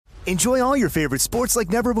Enjoy all your favorite sports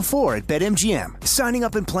like never before at BetMGM. Signing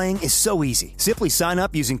up and playing is so easy. Simply sign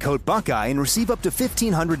up using code Buckeye and receive up to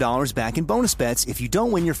 $1,500 back in bonus bets if you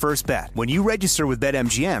don't win your first bet. When you register with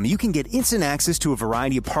BetMGM, you can get instant access to a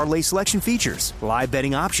variety of parlay selection features, live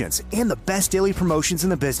betting options, and the best daily promotions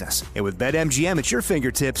in the business. And with BetMGM at your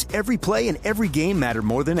fingertips, every play and every game matter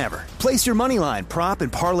more than ever. Place your moneyline, prop,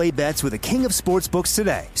 and parlay bets with the king of sportsbooks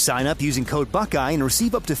today. Sign up using code Buckeye and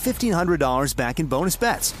receive up to $1,500 back in bonus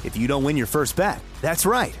bets if you don't win your first bet. That's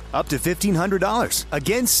right, up to $1,500.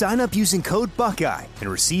 Again, sign up using code Buckeye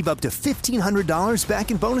and receive up to $1,500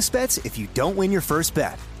 back in bonus bets if you don't win your first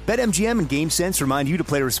bet. BetMGM and GameSense remind you to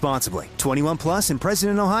play responsibly. 21 plus and present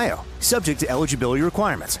in Ohio. Subject to eligibility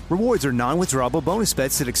requirements. Rewards are non-withdrawable bonus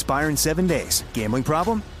bets that expire in 7 days. Gambling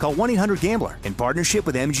problem? Call 1-800-GAMBLER in partnership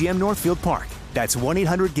with MGM Northfield Park. That's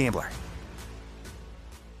 1-800-GAMBLER.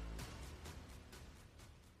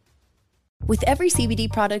 With every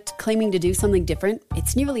CBD product claiming to do something different,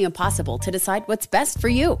 it's nearly impossible to decide what's best for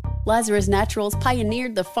you. Lazarus Naturals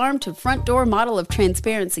pioneered the farm-to-front-door model of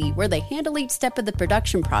transparency, where they handle each step of the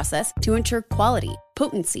production process to ensure quality,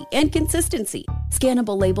 potency, and consistency.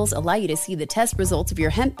 Scannable labels allow you to see the test results of your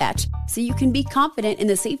hemp batch, so you can be confident in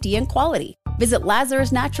the safety and quality. Visit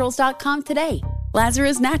LazarusNaturals.com today.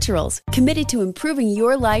 Lazarus Naturals, committed to improving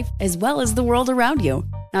your life as well as the world around you.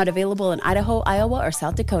 Not available in Idaho, Iowa, or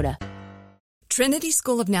South Dakota. Trinity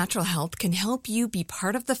School of Natural Health can help you be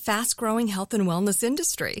part of the fast-growing health and wellness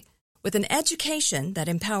industry. With an education that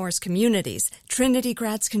empowers communities, Trinity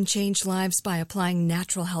grads can change lives by applying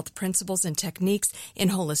natural health principles and techniques in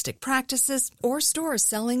holistic practices or stores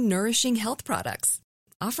selling nourishing health products.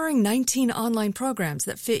 Offering 19 online programs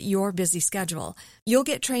that fit your busy schedule, you'll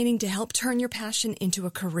get training to help turn your passion into a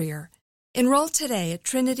career. Enroll today at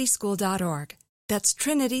trinityschool.org. That's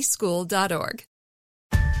trinityschool.org.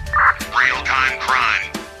 Real-Time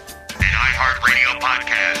Crime, an iHeartRadio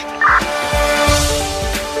podcast.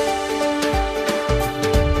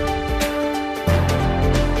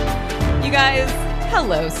 You guys,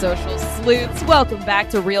 hello, social sleuths. Welcome back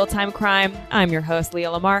to Real-Time Crime. I'm your host,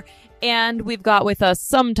 Leah Lamar, and we've got with us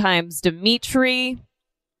sometimes Dimitri.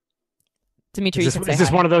 Dimitri, you can say hi. Is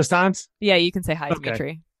this one of those times? Yeah, you can say hi, Okay.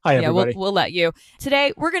 Dimitri. Hi, everybody. Yeah, we'll let you.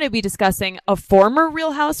 Today, we're going to be discussing a former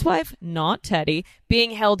Real Housewife, not Teddy, being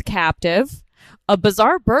held captive, a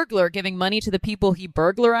bizarre burglar giving money to the people he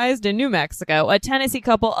burglarized in New Mexico, a Tennessee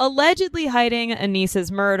couple allegedly hiding a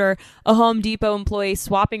niece's murder, a Home Depot employee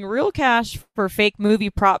swapping real cash for fake movie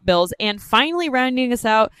prop bills, and finally rounding us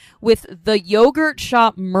out with the yogurt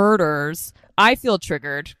shop murders. I feel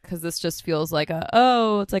triggered because this just feels like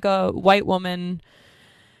it's like a white woman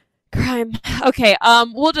crime. Okay,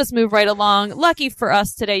 we'll just move right along. Lucky for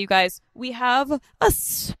us today, you guys, we have a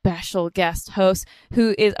special guest host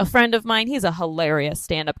who is a friend of mine. He's a hilarious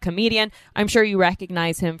stand-up comedian. I'm sure you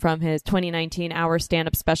recognize him from his 2019 hour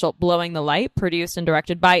stand-up special, Blowing the Light, produced and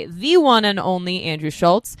directed by the one and only Andrew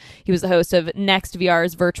Schultz. He was the host of Next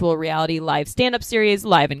VR's virtual reality live stand-up series,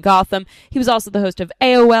 Live in Gotham. He was also the host of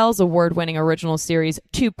AOL's award-winning original series,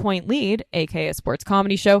 2 Point Lead, aka a sports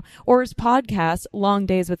comedy show, or his podcast, Long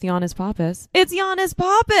Days with Giannis Pappas. It's Giannis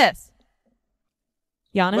Pappas!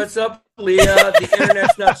 Giannis? What's up, Leah? The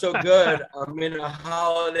internet's not so good. I'm in a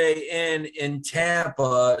Holiday Inn in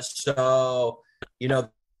Tampa, so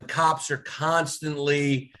the cops are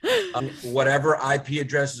constantly whatever IP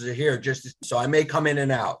addresses are here. So I may come in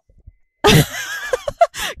and out.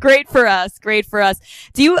 Great for us. Great for us.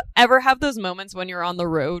 Do you ever have those moments when you're on the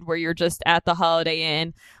road where you're just at the Holiday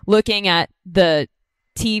Inn looking at the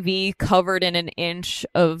TV covered in an inch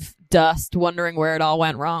of dust, wondering where it all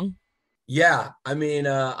went wrong? Yeah, I mean,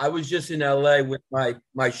 I was just in LA with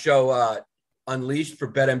my show Unleashed for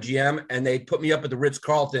BetMGM, and they put me up at the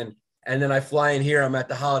Ritz-Carlton, and then I fly in here. I'm at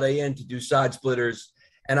the Holiday Inn to do Side Splitters,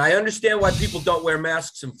 and I understand why people don't wear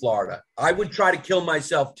masks in Florida. I would try to kill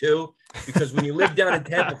myself too, because when you live down in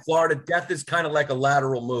Tampa, Florida, death is kind of like a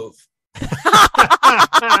lateral move.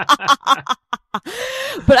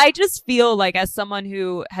 But I just feel like, as someone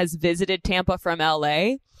who has visited Tampa from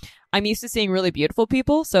LA, I'm used to seeing really beautiful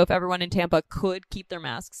people. So if everyone in Tampa could keep their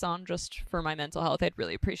masks on just for my mental health, I'd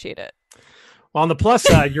really appreciate it. Well, on the plus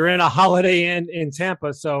side, you're in a Holiday Inn in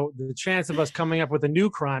Tampa, so the chance of us coming up with a new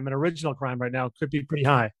crime, an original crime right now, could be pretty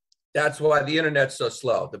high. That's why the internet's so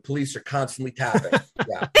slow. The police are constantly tapping.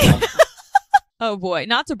 Yeah. Oh boy,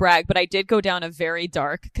 not to brag, but I did go down a very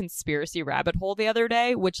dark conspiracy rabbit hole the other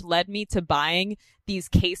day, which led me to buying these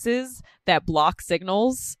cases that block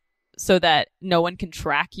signals so that no one can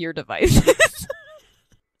track your devices.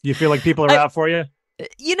 You feel like people are out for you?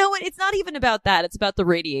 You know what? It's not even about that. It's about the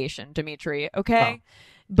radiation, Dimitri. Okay.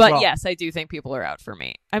 But Well- yes, I do think people are out for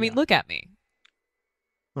me. I mean, Yeah. look at me.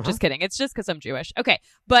 Uh-huh. Just kidding. It's just because I'm Jewish. Okay,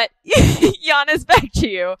 but Giannis, back to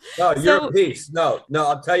you. No, you're So- a piece. No,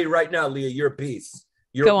 I'll tell you right now, Leah, you're a piece.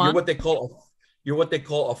 You're, Go on. You're what they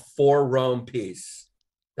call a for Rome piece.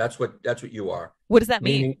 That's what you are. What does that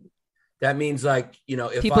mean? Meaning, that means like,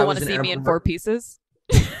 if People I want was to an see me in emperor- 4 pieces.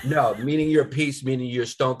 No, meaning you're a piece, meaning you're a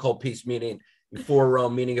stone cold piece, meaning for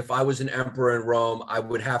Rome, meaning if I was an emperor in Rome, I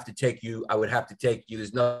would have to take you.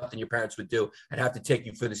 There's nothing your parents would do. I'd have to take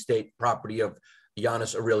you for the state property of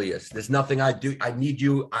Giannis Aurelius. There's nothing I'd do. I need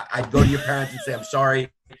you. I'd go to your parents and say, I'm sorry.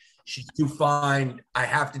 She's too fine. I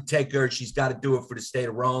have to take her. She's got to do it for the state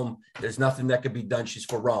of Rome. There's nothing that could be done. She's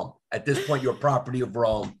for Rome. At this point, you're a property of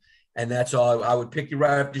Rome. And that's all. I would pick you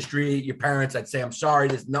right up the street. Your parents, I'd say, I'm sorry.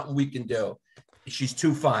 There's nothing we can do. She's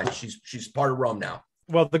too fine. She's part of Rome now.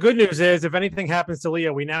 Well, the good news is if anything happens to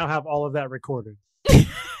Leah, we now have all of that recorded.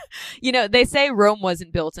 They say Rome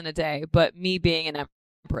wasn't built in a day, but me being an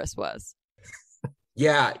empress was.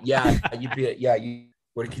 Yeah. You'd be,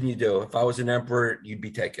 what can you do? If I was an emperor, you'd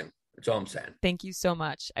be taken. That's all I'm saying. Thank you so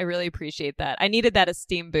much. I really appreciate that. I needed that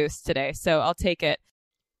esteem boost today, so I'll take it.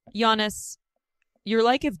 Giannis, you're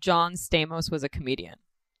like if John Stamos was a comedian.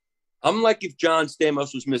 I'm like if John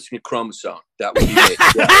Stamos was missing a chromosome. That would be me.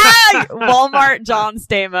 Yeah. Walmart John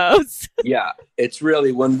Stamos. Yeah. It's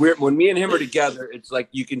really when me and him are together, it's like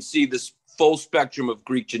you can see this full spectrum of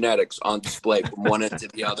Greek genetics on display from one end to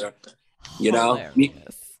the other. Hilarious.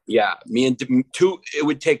 Me and it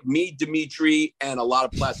would take me, Dimitri, and a lot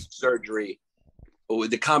of plastic surgery. With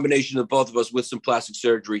the combination of both of us with some plastic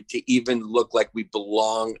surgery to even look like we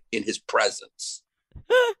belong in his presence.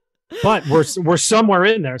 But we're somewhere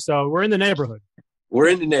in there, so we're in the neighborhood. We're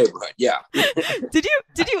in the neighborhood, yeah. Did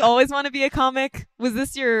you always want to be a comic? Was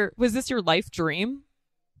this your life dream?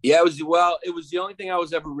 Yeah, it was the only thing I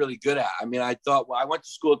was ever really good at. I mean, I went to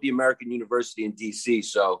school at the American University in DC,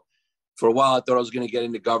 so for a while I thought I was going to get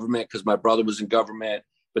into government because my brother was in government,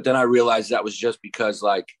 but then I realized that was just because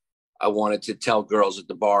like I wanted to tell girls at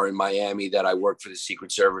the bar in Miami that I worked for the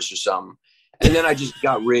Secret Service or something. And then I just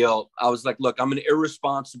got real. I was like, look, I'm an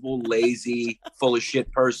irresponsible, lazy, full of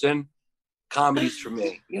shit person. Comedy's for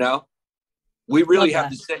me, We really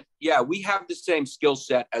have the same. Yeah, we have the same skill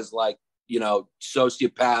set as like,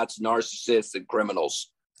 sociopaths, narcissists, and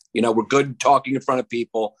criminals. We're good talking in front of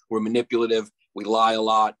people. We're manipulative. We lie a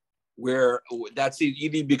lot. That's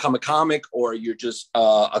either you become a comic or you're just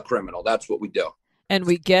a criminal. That's what we do. And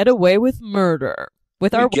we get away with murder.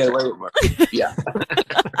 Get away with murder. Yeah.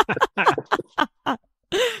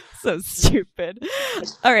 So stupid.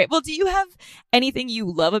 All right. Well, do you have anything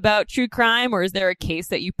you love about true crime, or is there a case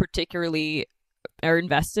that you particularly are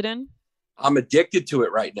invested in? I'm addicted to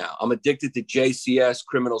it right now. I'm addicted to JCS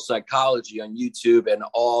Criminal Psychology on YouTube and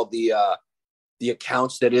all the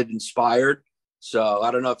accounts that it inspired. So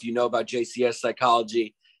I don't know if you know about JCS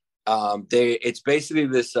Psychology. It's basically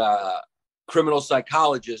this criminal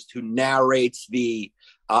psychologist who narrates the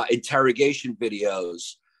interrogation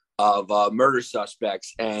videos of murder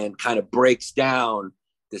suspects and kind of breaks down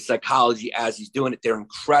the psychology as he's doing it. They're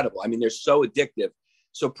incredible. I mean, they're so addictive.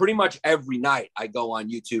 So pretty much every night I go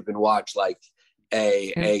on YouTube and watch like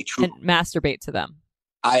a true and masturbate to them.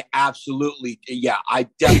 I absolutely, yeah, I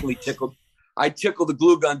definitely tickle the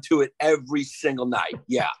glue gun to it every single night.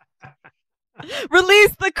 Yeah.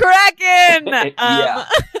 Release the Kraken. Yeah.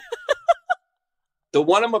 The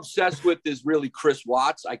one I'm obsessed with is really Chris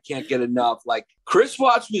Watts. I can't get enough. Like Chris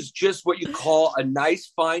Watts was just what you call a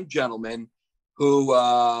nice, fine gentleman who,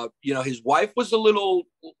 his wife was a little,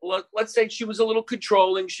 let's say she was a little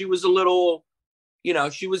controlling. She was a little,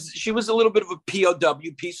 she was a little bit of a POW,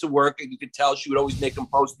 piece of work. And you could tell she would always make him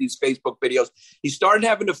post these Facebook videos. He started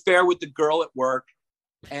having an affair with the girl at work,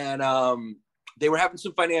 and they were having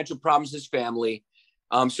some financial problems, his family.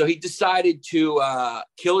 So he decided to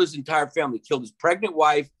kill his entire family. He killed his pregnant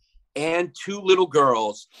wife and 2 little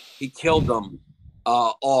girls. He killed them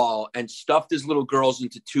all and stuffed his little girls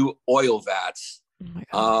into 2 oil vats. Oh my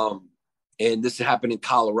God. And this happened in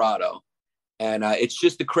Colorado. And it's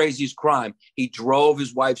just the craziest crime. He drove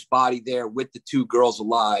his wife's body there with the 2 girls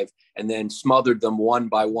alive and then smothered them one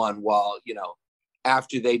by one while,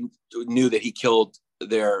 after they knew that he killed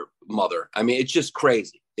their mother. I mean, it's just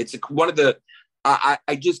crazy. It's one of the...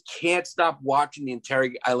 I just can't stop watching the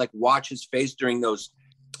interrogation. I like watch his face during those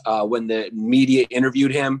when the media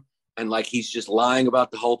interviewed him, and like he's just lying about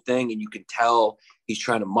the whole thing, and you can tell he's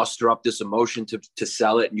trying to muster up this emotion to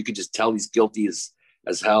sell it, and you can just tell he's guilty as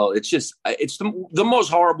hell. It's just it's the most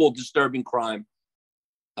horrible, disturbing crime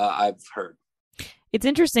I've heard. It's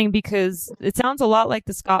interesting because it sounds a lot like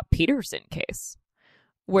the Scott Peterson case,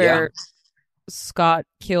 where Scott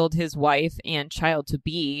killed his wife and child to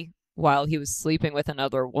be while he was sleeping with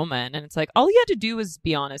another woman, and it's like all he had to do was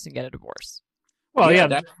be honest and get a divorce. Well,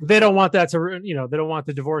 yeah, they don't want that to ruin, they don't want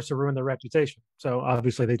the divorce to ruin their reputation. So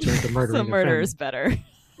obviously they turned to murder. So murder is better.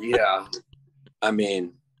 Yeah. I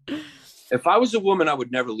mean, if I was a woman, I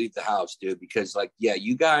would never leave the house, dude, because like, yeah,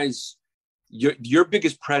 you guys, your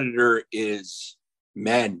biggest predator is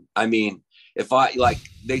men. I mean, if I like,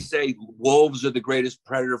 they say wolves are the greatest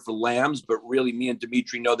predator for lambs, but really me and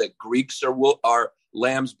Dimitri know that Greeks are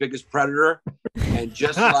lamb's biggest predator. And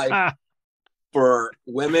just like for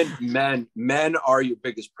women, men are your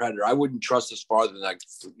biggest predator. I wouldn't trust us farther than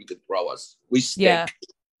you could throw us. We stink.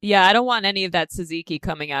 Yeah. I don't want any of that Suzuki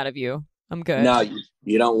coming out of you. I'm good. No,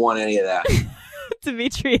 you don't want any of that.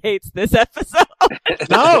 Dimitri hates this episode.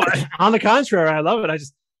 No, on the contrary, I love it. I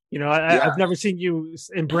just, I've never seen you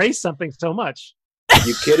embrace something so much.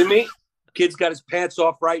 You kidding me? Kid's got his pants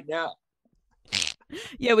off right now.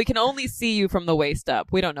 Yeah, we can only see you from the waist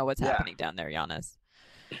up. We don't know what's happening down there, Giannis.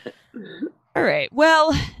 All right.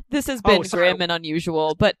 Well, this has been grim and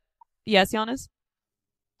unusual, but yes, Giannis?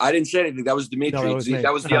 I didn't say anything. That was Dimitri. No,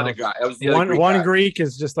 that was the other guy. That was the one. Other One guy. Greek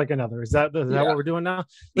is just like another. Is that what we're doing now?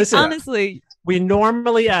 Listen, honestly, we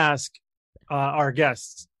normally ask our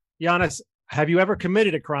guests, Giannis, have you ever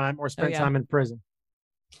committed a crime or spent time in prison?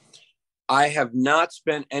 I have not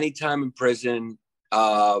spent any time in prison.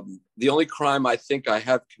 The only crime I think I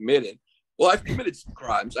have committed. Well, I've committed some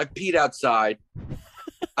crimes. I peed outside.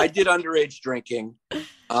 I did underage drinking.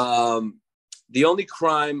 The only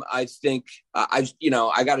crime I think I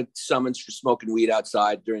got a summons for smoking weed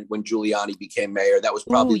outside when Giuliani became mayor. That was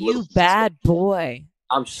probably you bad boy.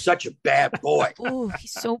 I'm such a bad boy. Oh,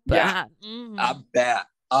 he's so bad. Yeah, I'm bad.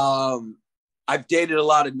 I've dated a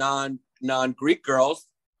lot of non-Greek girls.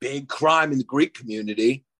 Big crime in the Greek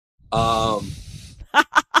community. You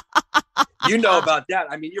know about that.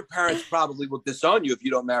 I mean, your parents probably will disown you if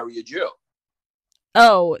you don't marry a Jew.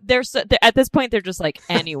 Oh, they're at this point, they're just like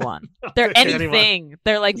anyone. They're anything.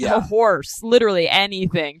 They're like a horse, literally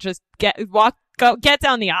anything. Just get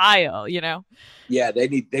down the aisle, Yeah,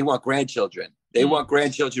 they want grandchildren. They want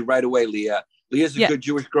grandchildren right away, Leah. Leah's a good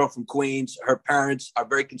Jewish girl from Queens. Her parents are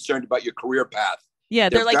very concerned about your career path. Yeah,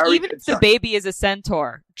 they're like, even if the baby is a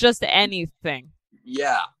centaur, just anything.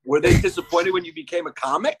 Yeah. Were they disappointed when you became a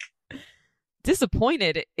comic?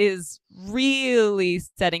 Disappointed is really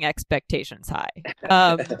setting expectations high.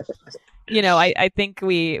 I think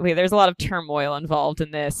there's a lot of turmoil involved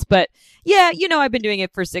in this, but yeah, I've been doing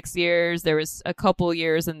it for 6 years. There was a couple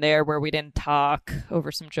years in there where we didn't talk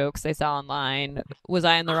over some jokes I saw online. Was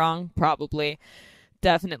I in the wrong? Probably,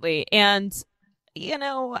 definitely. And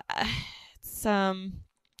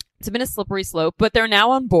it's been a slippery slope, but they're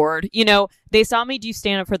now on board. They saw me do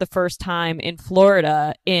stand up for the first time in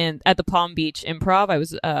Florida at the Palm Beach Improv. I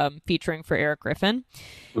was featuring for Eric Griffin.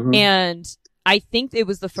 Mm-hmm. And I think it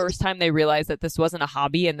was the first time they realized that this wasn't a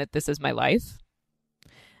hobby and that this is my life.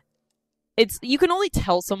 You can only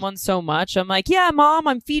tell someone so much. I'm like, yeah, Mom,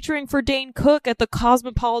 I'm featuring for Dane Cook at the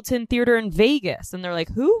Cosmopolitan Theater in Vegas. And they're like,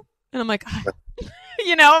 who? And I'm like, I'm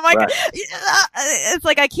like, right. It's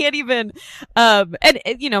like I can't even.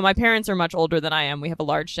 My parents are much older than I am. We have a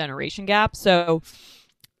large generation gap, so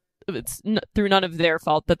it's through none of their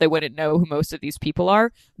fault that they wouldn't know who most of these people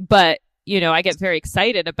are. But I get very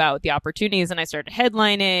excited about the opportunities, and I started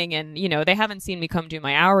headlining, and they haven't seen me come do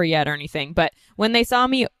my hour yet or anything. But when they saw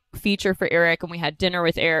me feature for Eric and we had dinner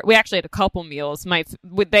with Eric, we actually had a couple meals.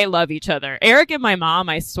 They love each other. Eric and my mom,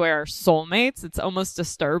 I swear, are soulmates. It's almost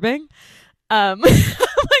disturbing. Like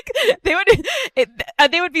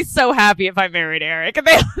they would be so happy if I married Eric.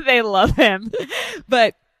 They love him,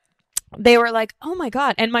 but they were like, oh my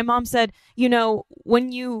God. And my mom said,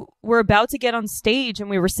 when you were about to get on stage and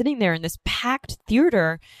we were sitting there in this packed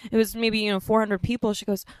theater, it was maybe, 400 people. She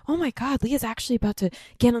goes, oh my God, Leah's actually about to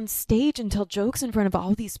get on stage and tell jokes in front of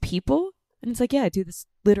all these people. And it's like, yeah, I do this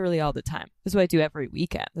literally all the time. This is what I do every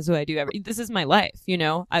weekend. This is my life.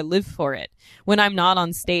 I live for it. When I'm not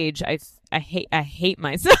on stage, I hate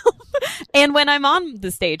myself. And when I'm on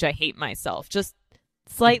the stage, I hate myself, just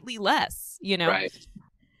slightly less, Right.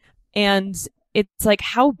 And it's like,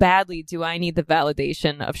 how badly do I need the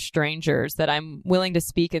validation of strangers that I'm willing to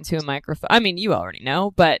speak into a microphone? I mean, you already know,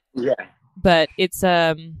 but it's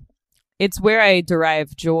where I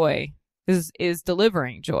derive joy is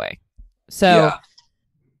delivering joy. So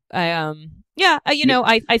I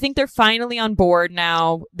think they're finally on board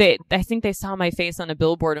now. I think they saw my face on a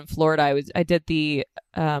billboard in Florida. I did the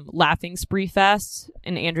Laughing Spree Fest,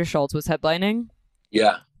 and Andrew Schultz was headlining.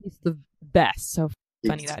 Yeah, he's the best. So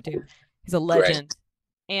funny, that dude. He's a legend.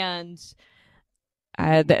 Great. And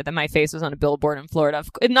My face was on a billboard in Florida.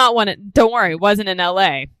 Not one. Don't worry, it wasn't in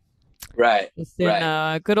L.A. Right. It's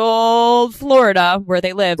in good old Florida where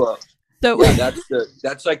they live. Well, so yeah,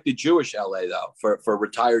 that's like the Jewish LA though for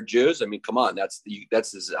retired Jews. I mean, come on, that's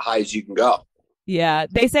as high as you can go. Yeah,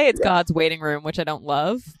 they say it's God's waiting room, which I don't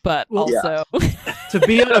love, but also to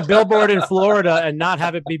be on a billboard in Florida and not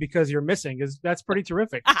have it be because you're missing that's pretty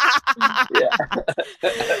terrific.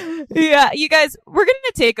 Yeah, you guys, we're gonna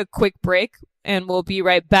take a quick break and we'll be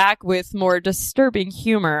right back with more disturbing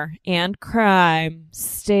humor and crime.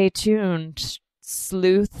 Stay tuned,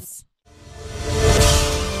 sleuths.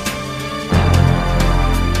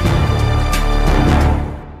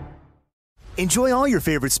 Enjoy all your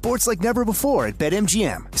favorite sports like never before at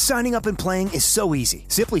BetMGM. Signing up and playing is so easy.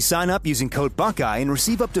 Simply sign up using code Buckeye and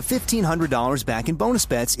receive up to $1,500 back in bonus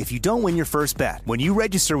bets if you don't win your first bet. When you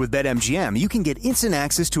register with BetMGM, you can get instant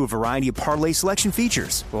access to a variety of parlay selection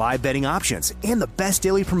features, live betting options, and the best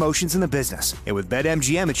daily promotions in the business. And with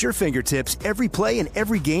BetMGM at your fingertips, every play and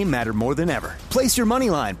every game matter more than ever. Place your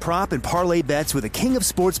moneyline, prop, and parlay bets with the king of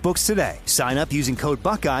sportsbooks today. Sign up using code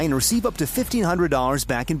Buckeye and receive up to $1,500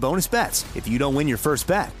 back in bonus bets if you don't win your first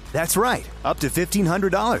bet. That's right, up to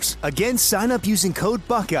 $1,500. Again, sign up using code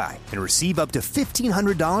Buckeye and receive up to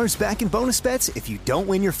 $1,500 back in bonus bets if you don't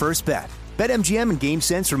win your first bet. BetMGM and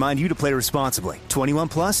GameSense remind you to play responsibly. 21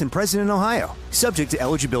 plus and present in Ohio. Subject to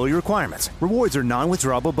eligibility requirements. Rewards are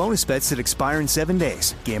non-withdrawable bonus bets that expire in 7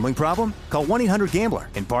 days. Gambling problem? Call 1-800-GAMBLER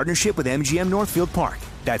in partnership with MGM Northfield Park.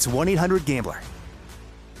 That's 1-800-GAMBLER.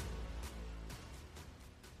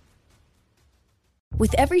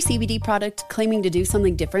 With every CBD product claiming to do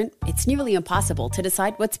something different, it's nearly impossible to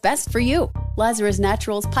decide what's best for you. Lazarus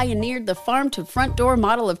Naturals pioneered the farm-to-front-door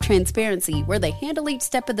model of transparency where they handle each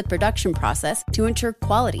step of the production process to ensure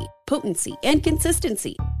quality, potency, and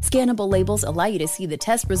consistency. Scannable labels allow you to see the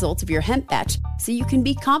test results of your hemp batch so you can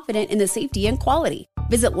be confident in the safety and quality.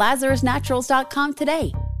 Visit LazarusNaturals.com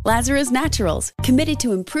today. Lazarus Naturals, committed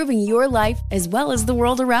to improving your life as well as the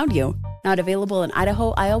world around you. Not available in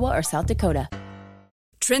Idaho, Iowa, or South Dakota.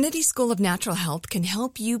 Trinity School of Natural Health can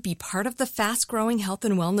help you be part of the fast-growing health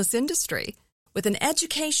and wellness industry. With an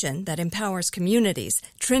education that empowers communities,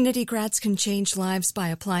 Trinity grads can change lives by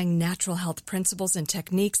applying natural health principles and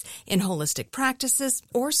techniques in holistic practices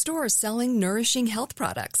or stores selling nourishing health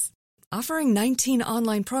products. Offering 19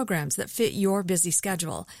 online programs that fit your busy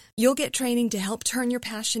schedule, you'll get training to help turn your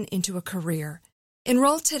passion into a career.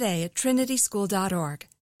 Enroll today at trinityschool.org.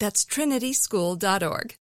 That's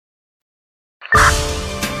trinityschool.org.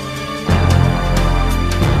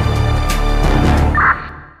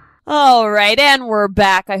 All right, and we're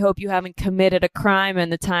back. I hope you haven't committed a crime in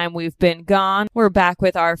the time we've been gone. We're back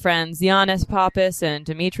with our friends Giannis Pappas and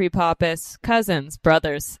Dimitri Pappas, cousins,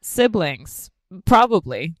 brothers, siblings,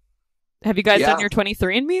 probably. Have you guys done your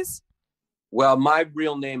 23andMes? Well, my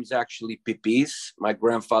real name's actually Pipis. My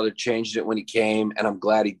grandfather changed it when he came, and I'm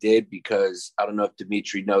glad he did because I don't know if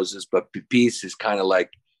Dimitri knows this, but Pipis is kind of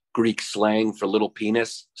like Greek slang for little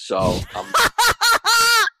penis. So I'm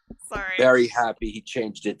very happy he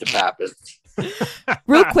changed it to Pappas.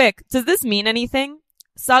 Real quick, does this mean anything?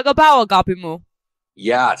 Sagaba o gapimu?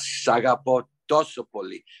 Yeah, sagapo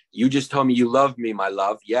tosopoli. You just told me you love me, my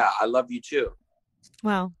love. Yeah, I love you too.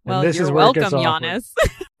 Wow. Well, you're welcome, Giannis.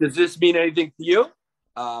 Does this mean anything to you?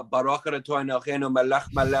 Baruch Adonai Eloheinu melech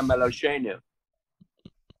melech melashenu.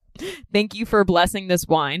 Thank you for blessing this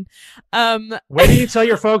wine. When do you tell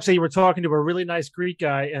your folks that you were talking to a really nice Greek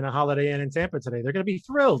guy in a Holiday Inn in Tampa today? They're going to be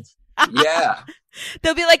thrilled. Yeah.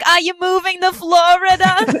 They'll be like, are you moving to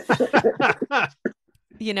Florida?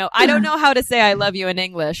 You know, I don't know how to say I love you in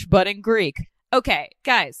English, but in Greek. Okay,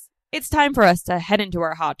 guys, it's time for us to head into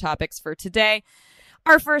our hot topics for today.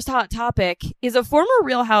 Our first hot topic is a former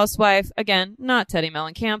Real Housewife, again, not Teddy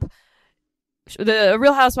Mellencamp, the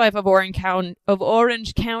Real Housewife of Orange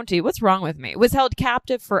County, what's wrong with me, was held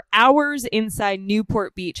captive for hours inside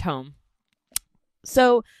Newport Beach home.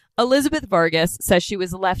 So Elizabeth Vargas says she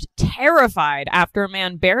was left terrified after a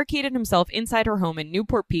man barricaded himself inside her home in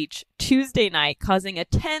Newport Beach Tuesday night, causing a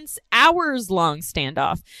tense, hours-long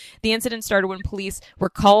standoff. The incident started when police were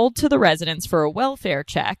called to the residence for a welfare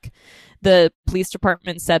check. The police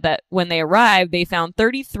department said that when they arrived, they found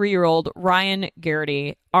 33-year-old Ryan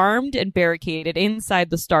Garrity armed and barricaded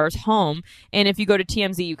inside the star's home. And if you go to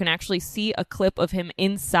TMZ, you can actually see a clip of him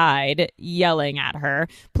inside yelling at her.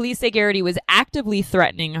 Police say Garrity was actively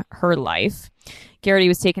threatening her life. Garrity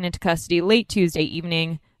was taken into custody late Tuesday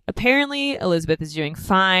evening. Apparently, Elizabeth is doing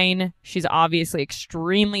fine. She's obviously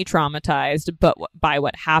extremely traumatized by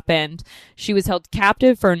what happened. She was held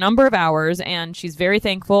captive for a number of hours, and she's very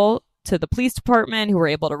thankful to the police department, who were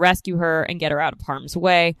able to rescue her and get her out of harm's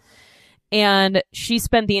way. And she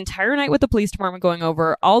spent the entire night with the police department going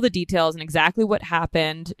over all the details and exactly what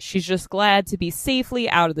happened. She's just glad to be safely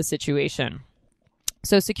out of the situation.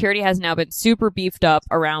 So security has now been super beefed up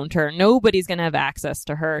around her. Nobody's going to have access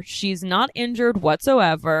to her. She's not injured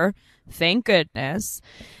whatsoever. Thank goodness.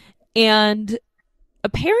 And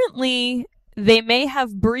apparently they may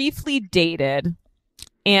have briefly dated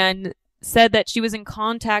and said that she was in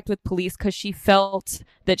contact with police because she felt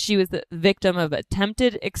that she was the victim of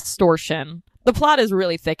attempted extortion. The plot is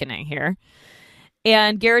really thickening here.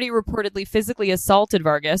 And Garrity reportedly physically assaulted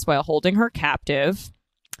Vargas while holding her captive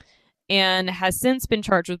and has since been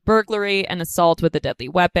charged with burglary and assault with a deadly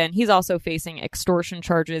weapon. He's also facing extortion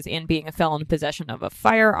charges and being a felon in possession of a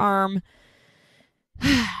firearm.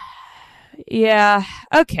 Yeah,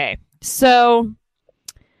 okay. So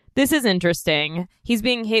this is interesting. He's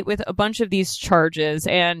being hit with a bunch of these charges,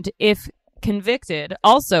 and if convicted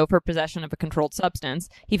also for possession of a controlled substance,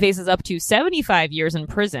 he faces up to 75 years in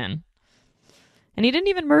prison. And he didn't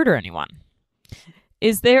even murder anyone.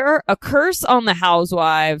 Is there a curse on the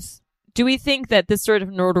housewives? Do we think that this sort of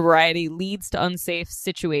notoriety leads to unsafe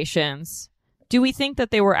situations? Do we think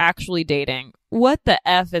that they were actually dating? What the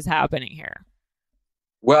F is happening here?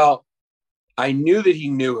 Well, I knew that he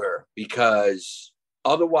knew her because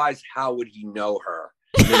otherwise, how would he know her?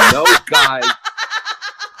 I mean, those guys.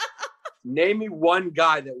 Name me one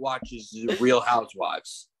guy that watches The Real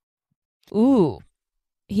Housewives. Ooh.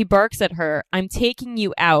 He barks at her, "I'm taking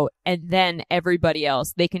you out, and then everybody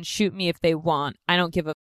else. They can shoot me if they want. I don't give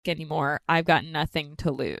a f*** anymore. I've got nothing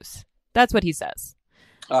to lose." That's what he says.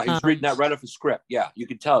 He's reading that right off a script. Yeah, you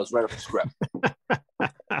can tell it's right off a script.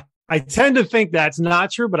 I tend to think that's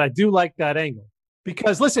not true, but I do like that angle.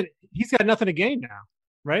 Because, listen, he's got nothing to gain now,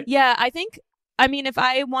 right? Yeah, I mean, if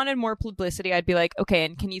I wanted more publicity, I'd be like, okay,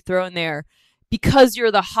 and can you throw in there, because you're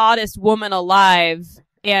the hottest woman alive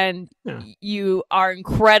and you are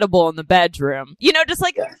incredible in the bedroom. You know, just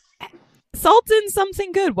like salt in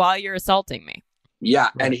something good while you're assaulting me. Yeah,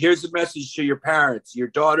 and here's a message to your parents. Your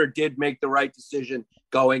daughter did make the right decision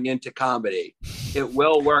going into comedy. It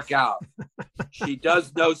will work out. She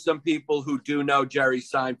does know some people who do know Jerry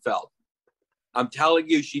Seinfeld. I'm telling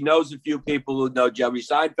you, she knows a few people who know Jerry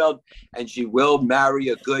Seinfeld, and she will marry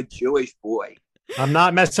a good Jewish boy. I'm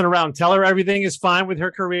not messing around. Tell her everything is fine with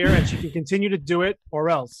her career and she can continue to do it or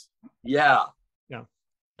else. Yeah. Yeah.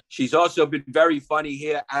 She's also been very funny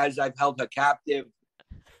here as I've held her captive.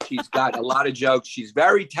 She's got a lot of jokes. She's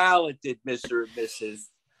very talented, Mr. and Mrs.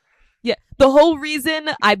 Yeah. The whole reason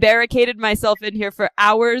I barricaded myself in here for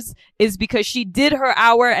hours is because she did her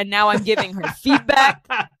hour and now I'm giving her feedback.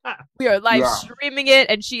 We are live streaming it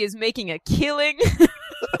and she is making a killing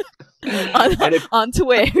on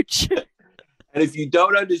Twitch. And if you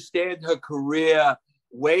don't understand her career,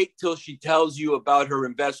 wait till she tells you about her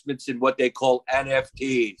investments in what they call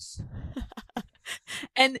NFTs.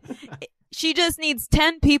 And she just needs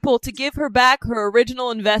 10 people to give her back her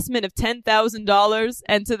original investment of $10,000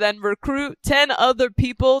 and to then recruit 10 other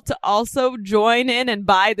people to also join in and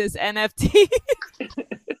buy this NFT.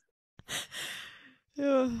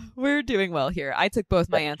 We're doing well here. I took both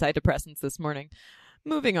my antidepressants this morning.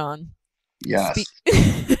 Moving on. Yes.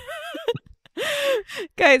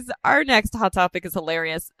 Guys, our next hot topic is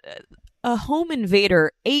hilarious. A home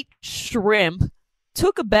invader ate shrimp,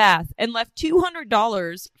 took a bath, and left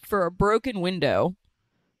 $200 for a broken window,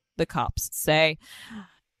 the cops say.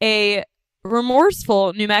 A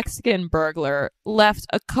remorseful New Mexican burglar left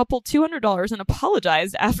a couple $200 and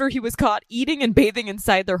apologized after he was caught eating and bathing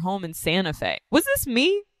inside their home in Santa Fe. Was this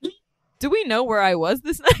me? Do we know where I was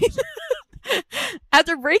this night?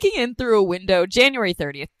 After breaking in through a window, January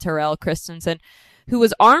 30th, Terrell Christensen, who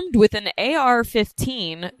was armed with an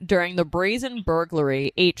AR-15 during the brazen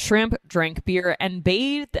burglary, ate shrimp, drank beer, and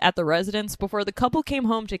bathed at the residence before the couple came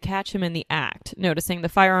home to catch him in the act. Noticing the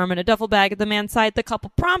firearm in a duffel bag at the man's side, the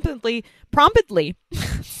couple promptly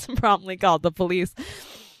called the police.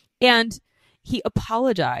 And he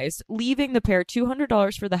apologized, leaving the pair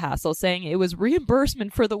 $200 for the hassle, saying it was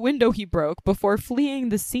reimbursement for the window he broke before fleeing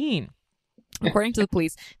the scene. According to the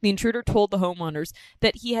police, the intruder told the homeowners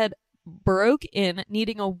that he had broke in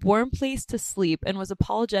needing a warm place to sleep and was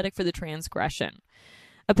apologetic for the transgression.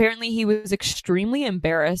 Apparently, he was extremely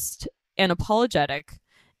embarrassed and apologetic.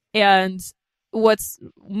 And what's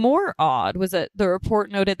more odd was that the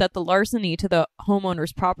report noted that the larceny to the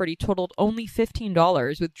homeowner's property totaled only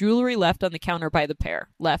 $15, with jewelry left on the counter by the pair,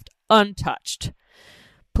 left untouched.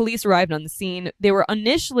 Police arrived on the scene. They were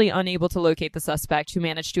initially unable to locate the suspect, who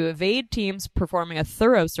managed to evade teams performing a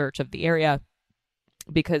thorough search of the area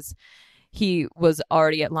because He was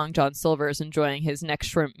already at Long John Silver's enjoying his next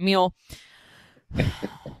shrimp meal.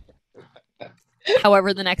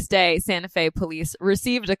 However, the next day, Santa Fe police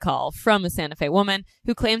received a call from a Santa Fe woman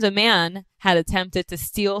who claims a man had attempted to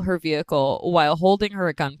steal her vehicle while holding her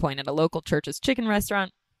at gunpoint at a local church's chicken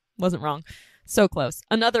restaurant. Wasn't wrong. So close.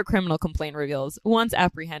 Another criminal complaint reveals, once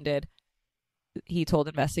apprehended, he told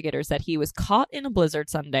investigators that he was caught in a blizzard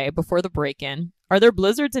Sunday before the break-in. Are there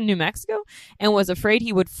blizzards in New Mexico? And was afraid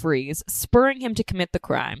he would freeze, spurring him to commit the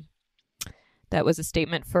crime. That was a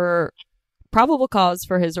statement for probable cause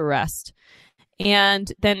for his arrest.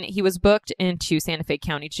 And then he was booked into Santa Fe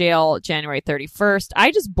County Jail January 31st.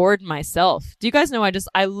 I just bored myself. Do you guys know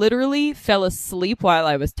I literally fell asleep while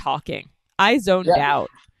I was talking. I zoned out.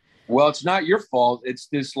 Well, it's not your fault. It's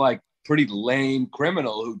this like pretty lame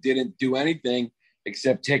criminal who didn't do anything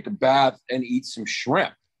except take a bath and eat some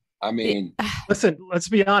shrimp. I mean, listen, let's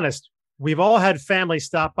be honest. We've all had family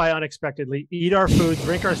stop by unexpectedly, eat our food,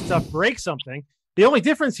 drink our stuff, break something. The only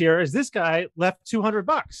difference here is this guy left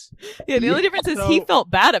 $200. Yeah, the only difference is he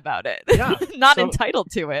felt bad about it. Yeah, not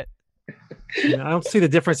entitled to it. I don't see the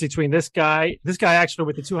difference between this guy. This guy actually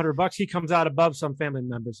with the $200, he comes out above some family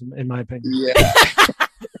members, in my opinion. Yeah.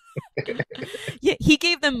 Yeah, he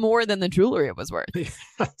gave them more than the jewelry it was worth.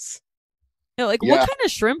 Yes. You know, like, what kind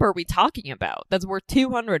of shrimp are we talking about that's worth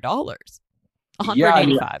 $200? $185.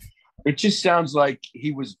 Yeah, it just sounds like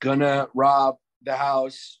he was gonna rob the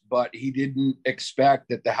house, but he didn't expect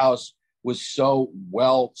that the house was so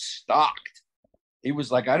well stocked. He was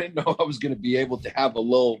like, I didn't know I was going to be able to have a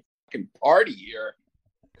little fucking party here.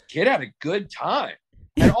 Kid had a good time.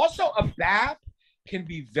 And also a bath can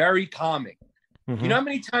be very calming. You know how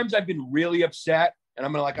many times I've been really upset and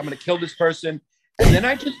I'm going to kill this person. And then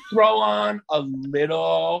I just throw on a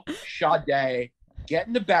little Sade, get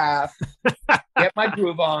in the bath, get my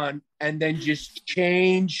groove on, and then just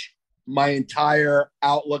change my entire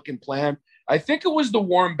outlook and plan. I think it was the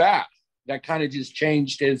warm bath that kind of just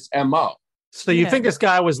changed his MO. So you think this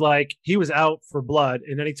guy was like, he was out for blood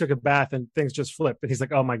and then he took a bath and things just flipped. And he's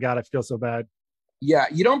like, oh my God, I feel so bad. Yeah.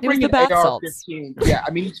 You don't bring an AR-15. Yeah.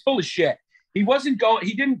 I mean, he's full of shit. He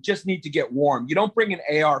didn't just need to get warm. You don't bring an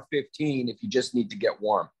AR-15 if you just need to get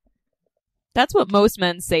warm. That's what most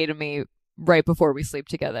men say to me right before we sleep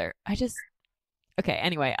together. Okay,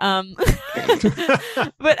 anyway, but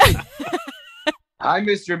hi,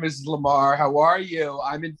 Mr. and Mrs. Lamar. How are you?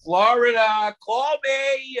 I'm in Florida. Call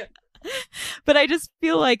me. But I just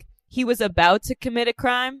feel like he was about to commit a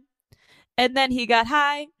crime, and then he got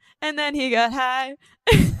high, and then he got high,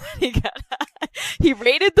 and then he got high. He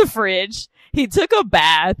raided the fridge. He took a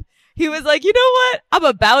bath. He was like, you know what? I'm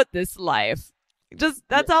about this life.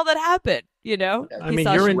 That's all that happened, you know? I mean,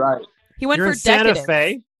 you're in... Right. He went for Santa decadence.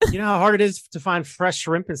 Fe. You know how hard it is to find fresh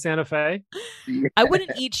shrimp in Santa Fe? I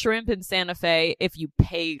wouldn't eat shrimp in Santa Fe if you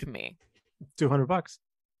paid me. $200.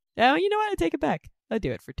 Oh, you know what? I take it back. I'd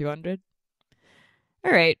do it for $200.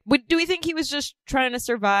 All right. Do we think he was just trying to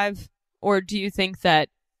survive? Or do you think that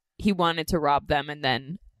he wanted to rob them and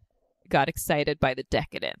then got excited by the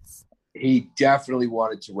decadence? He definitely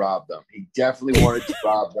wanted to rob them.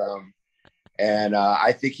 And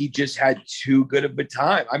I think he just had too good of a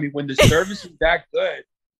time. I mean, when the service is that good,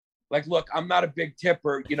 like, look, I'm not a big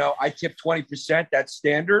tipper. You know, I tip 20%. That's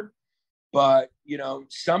standard. But, you know,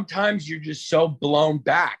 sometimes you're just so blown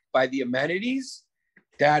back by the amenities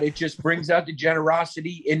that it just brings out the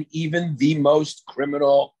generosity in even the most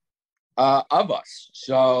criminal of us.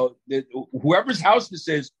 So whoever's house this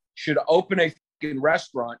is should open a fucking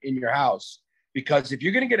restaurant in your house, because if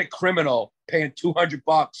you're going to get a criminal paying $200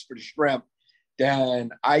 for the shrimp,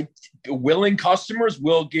 then willing customers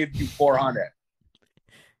will give you $400.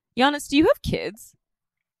 Giannis, do you have kids?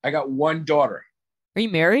 I got one daughter. Are you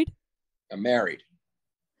married? I'm married.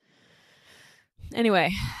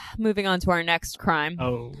 Anyway, moving on to our next crime.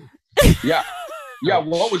 Oh, yeah. Yeah.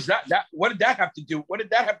 What was that? What did that have to do? What did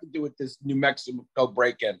that have to do with this New Mexico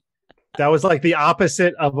break-in? that was like the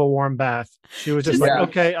opposite of a warm bath. She was just like,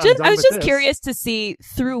 okay, I was just curious to see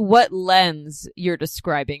through what lens you're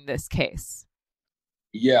describing this case.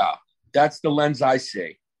 Yeah, that's the lens I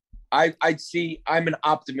see. I see. I'm an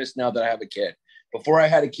optimist now that I have a kid. Before I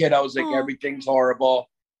had a kid, I was like, everything's horrible.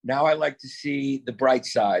 Now I like to see the bright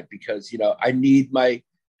side because, you know, I need my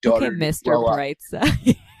daughter. Okay, Mr.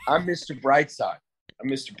 Brightside. I'm Mr. Brightside. I'm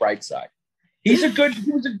Mr. Brightside. He was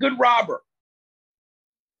a good robber.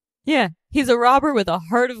 Yeah, he's a robber with a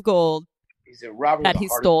heart of gold. He's a robber that he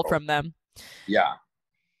stole from them. Yeah.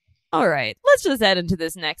 All right, let's just head into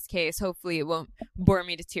this next case. Hopefully it won't bore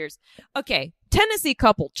me to tears. Okay, Tennessee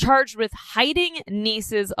couple charged with hiding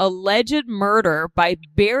niece's alleged murder by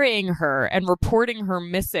burying her and reporting her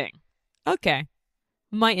missing. Okay.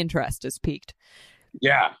 My interest is piqued.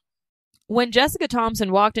 Yeah. When Jessica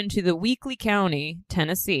Thompson walked into the Weakley County,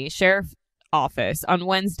 Tennessee, sheriff office on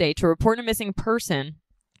Wednesday to report a missing person,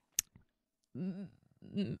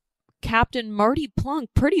 Captain Marty Plunk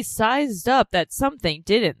pretty sized up that something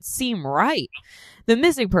didn't seem right. The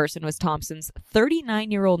missing person was Thompson's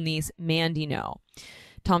 39-year-old niece, Mandy No.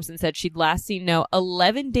 Thompson said she'd last seen No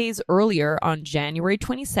 11 days earlier on January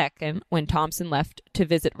 22nd when Thompson left to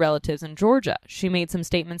visit relatives in Georgia. She made some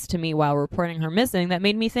statements to me while reporting her missing that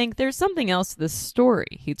made me think there's something else to this story,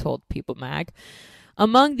 he told People Mag.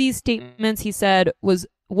 Among these statements, he said, was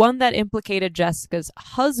one that implicated Jessica's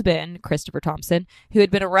husband, Christopher Thompson, who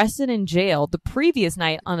had been arrested and jailed the previous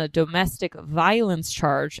night on a domestic violence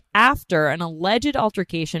charge after an alleged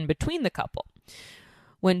altercation between the couple.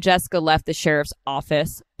 When Jessica left the sheriff's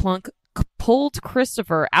office, Plunk pulled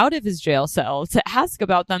Christopher out of his jail cell to ask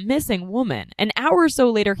about the missing woman. An hour or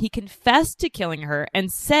so later, he confessed to killing her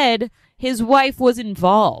and said his wife was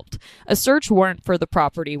involved. A search warrant for the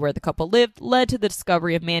property where the couple lived led to the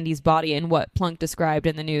discovery of Mandy's body in what Plunk described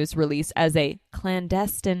in the news release as a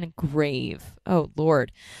clandestine grave. Oh,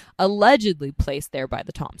 Lord. Allegedly placed there by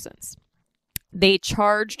the Thompsons. They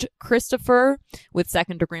charged Christopher with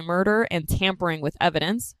second-degree murder and tampering with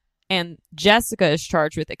evidence, and Jessica is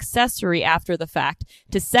charged with accessory after the fact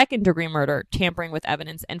to second-degree murder, tampering with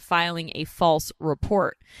evidence, and filing a false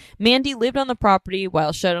report. Mandy lived on the property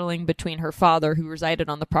while shuttling between her father, who resided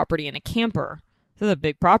on the property in a camper, this is a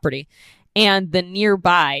big property, and the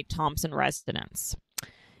nearby Thompson residence.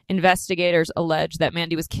 Investigators allege that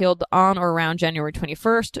Mandy was killed on or around January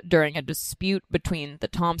 21st during a dispute between the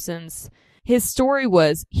Thompsons. His story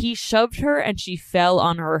was he shoved her and she fell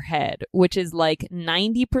on her head, which is like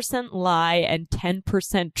 90% lie and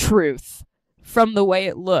 10% truth. From the way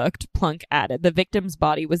it looked, Plunk added, the victim's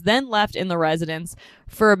body was then left in the residence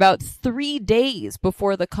for about 3 days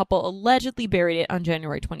before the couple allegedly buried it on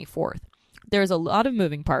January 24th. There's a lot of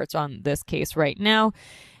moving parts on this case right now,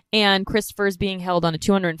 and Christopher's being held on a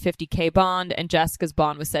 $250K bond, and Jessica's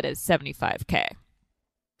bond was set at $75K.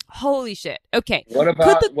 Holy shit. Okay.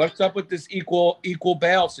 What's up with this equal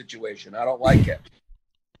bail situation? I don't like it.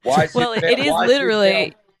 Why is it is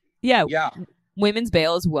literally, yeah. Women's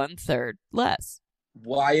bail is 1/3 less.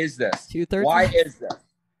 Why is this? 2/3. Why is this?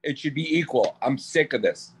 It should be equal. I'm sick of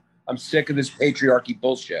this. I'm sick of this patriarchy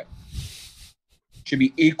bullshit. Should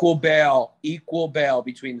be equal bail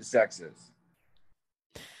between the sexes.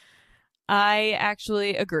 I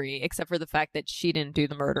actually agree, except for the fact that she didn't do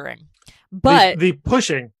the murdering. But the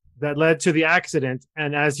pushing that led to the accident,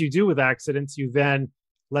 and as you do with accidents, you then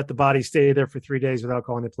let the body stay there for 3 days without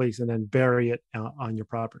calling the police and then bury it on your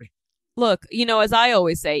property. Look, as I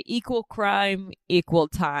always say, equal crime, equal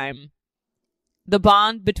time. The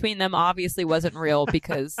bond between them obviously wasn't real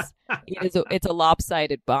because it's a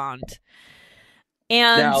lopsided bond.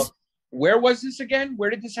 And now, where was this again?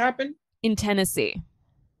 Where did this happen? In Tennessee.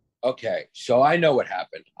 Okay, so I know what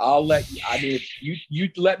happened. I'll let you. I mean, if you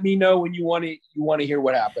let me know when you want to hear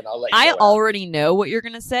what happened. I'll let you. I already know what you're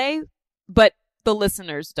gonna say, but the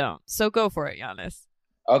listeners don't. So go for it, Giannis.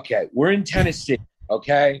 Okay, we're in Tennessee.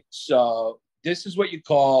 Okay, so this is what you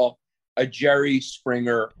call a Jerry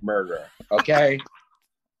Springer murder. Okay,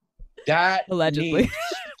 that allegedly,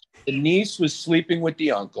 the niece was sleeping with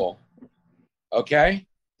the uncle. Okay,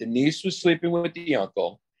 the niece was sleeping with the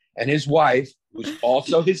uncle, and his wife, who's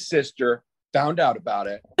also his sister, found out about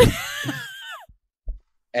it.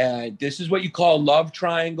 And this is what you call a love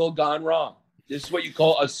triangle gone wrong. This is what you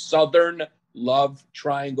call a Southern love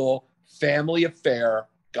triangle family affair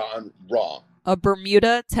gone wrong. A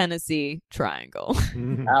Bermuda, Tennessee triangle.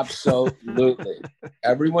 Absolutely.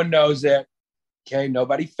 Everyone knows it. Okay,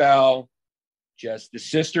 nobody fell. Just the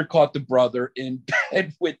sister caught the brother in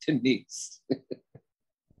bed with the niece.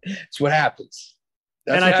 That's what happens.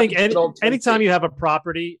 And I think anytime you have a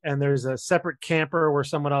property and there's a separate camper where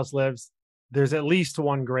someone else lives, there's at least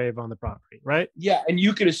one grave on the property, right? Yeah, and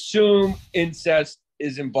you could assume incest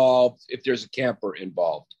is involved if there's a camper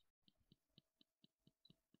involved.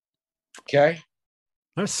 Okay.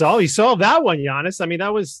 So you solved that one, Giannis. I mean,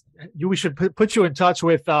 that was we should put you in touch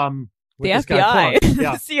with the FBI,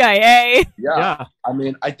 yeah. the CIA. Yeah. I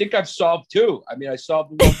mean, I think I've solved 2. I mean, I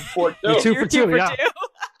solved the one before 2. You're 2 for 2, yeah.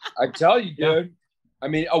 I tell you, dude. I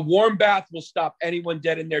mean, a warm bath will stop anyone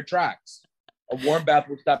dead in their tracks. A warm bath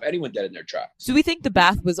will stop anyone dead in their tracks. Do we think the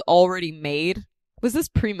bath was already made? Was this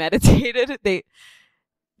premeditated? They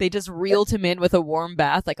just reeled him in with a warm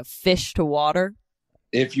bath like a fish to water?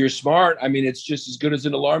 If you're smart, I mean, it's just as good as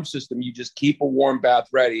an alarm system. You just keep a warm bath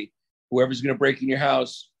ready. Whoever's going to break in your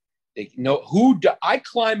house, I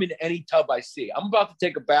climb in any tub I see. I'm about to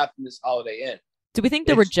take a bath in this Holiday Inn. Do we think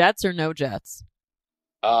there were jets or no jets?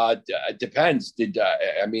 It depends.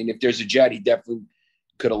 If there's a jet, he definitely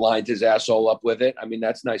could have lined his asshole up with it. I mean,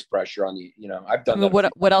 that's nice pressure on the, I've done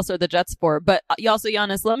that. What else are the jets for? But also,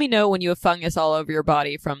 Giannis, let me know when you have fungus all over your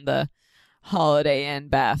body from the Holiday Inn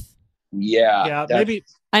bath. Yeah. Maybe.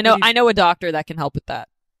 I know a doctor that can help with that.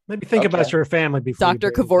 Maybe think about your family before.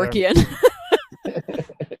 Dr. Kevorkian.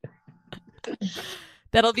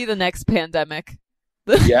 That'll be the next pandemic.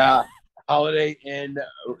 Yeah. Holiday Inn,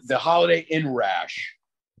 the Holiday Inn rash.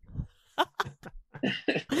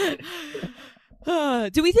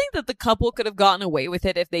 Do we think that the couple could have gotten away with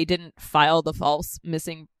it if they didn't file the false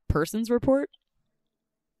missing persons report?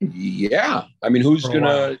 Yeah. I mean, who's going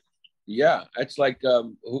to... Yeah. It's like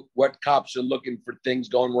what cops are looking for things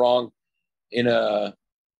going wrong in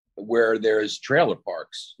where there's trailer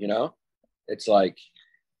parks, It's like,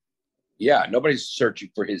 yeah, nobody's searching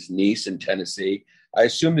for his niece in Tennessee. I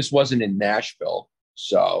assume this wasn't in Nashville.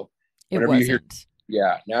 So whenever you hear,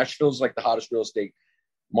 Nashville's like the hottest real estate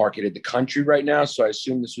market in the country right now. So I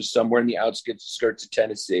assume this was somewhere in the outskirts of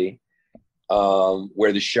Tennessee,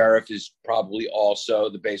 where the sheriff is probably also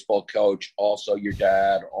the baseball coach, also your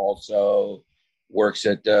dad, also works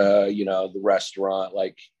at the restaurant.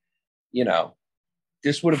 Like,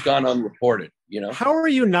 this would have gone unreported. How are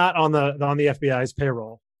you not on the FBI's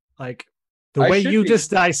payroll? Like the way you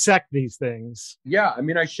just dissect these things. Yeah, I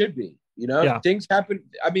mean, I should be. Things happen.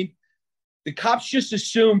 I mean, the cops just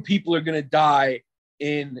assume people are going to die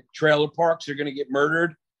in trailer parks, are going to get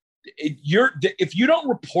murdered. If you don't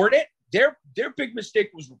report it, their big mistake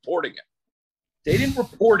was reporting it. They didn't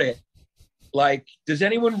report it. Like, does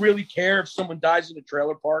anyone really care if someone dies in a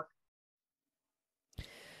trailer park?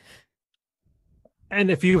 And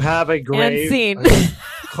if you have a grave,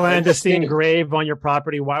 clandestine grave on your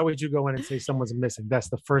property, why would you go in and say someone's missing? That's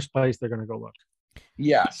the first place they're going to go look.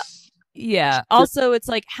 Yes. Yeah. Also, it's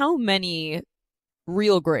like, how many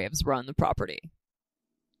real graves were on the property?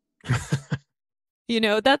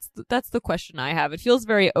 That's the question I have. It feels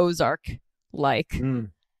very Ozark-like.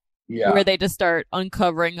 Yeah. Where they just start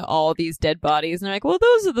uncovering all these dead bodies. And they're like, well,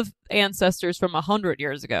 those are the ancestors from 100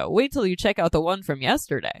 years ago. Wait till you check out the one from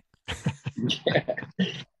yesterday. Yeah.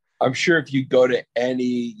 I'm sure if you go to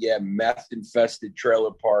any meth-infested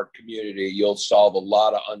trailer park community, you'll solve a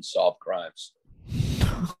lot of unsolved crimes.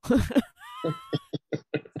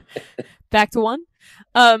 Back to one.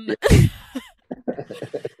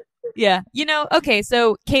 Yeah. Okay,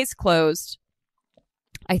 so case closed.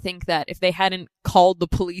 I think that if they hadn't called the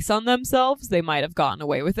police on themselves, they might have gotten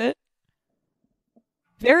away with it.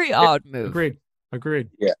 Very odd move. Agreed.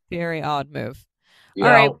 Yeah. Very odd move. Yeah.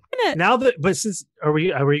 All right. Are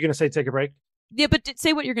we going to say take a break? Yeah, but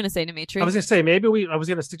say what you're going to say, Dimitri. I was going to say maybe we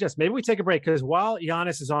take a break because while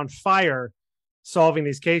Giannis is on fire solving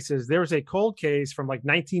these cases, there was a cold case from like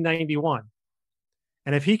 1991,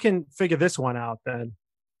 and if he can figure this one out, then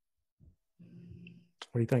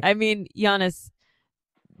what do you think? I mean, Giannis,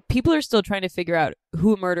 people are still trying to figure out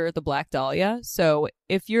who murdered the Black Dahlia. So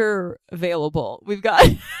if you're available, we've got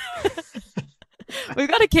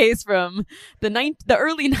a case from the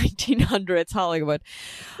early 1900s Hollywood.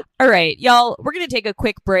 All right, y'all, we're going to take a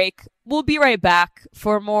quick break. We'll be right back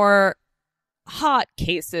for more hot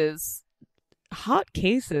cases. Hot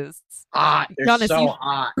cases? Hot. They're Giannis, so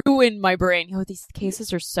hot. Ruined my brain. These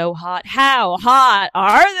cases are so hot. How hot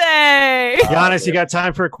are they? Giannis, you got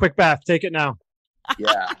time for a quick bath. Take it now.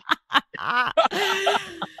 Yeah.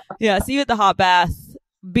 Yeah, see you at the hot bath.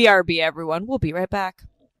 BRB, everyone. We'll be right back.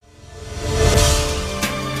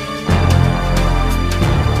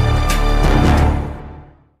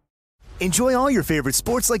 Enjoy all your favorite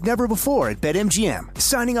sports like never before at BetMGM.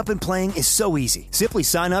 Signing up and playing is so easy. Simply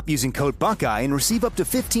sign up using code Buckeye and receive up to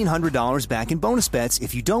 $1,500 back in bonus bets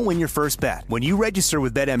if you don't win your first bet. When you register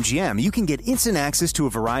with BetMGM, you can get instant access to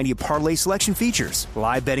a variety of parlay selection features,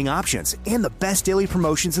 live betting options, and the best daily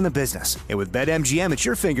promotions in the business. And with BetMGM at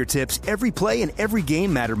your fingertips, every play and every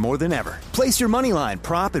game matter more than ever. Place your moneyline,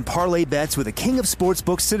 prop, and parlay bets with the king of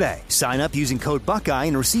sportsbooks today. Sign up using code Buckeye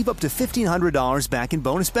and receive up to $1,500 back in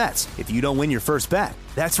bonus bets if you don't win your first bet.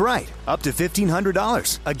 That's right, up to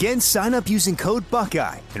 $1,500. Again, sign up using code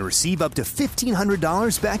Buckeye and receive up to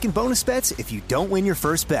 $1,500 back in bonus bets if you don't win your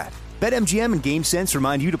first bet. BetMGM and GameSense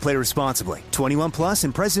remind you to play responsibly. 21 plus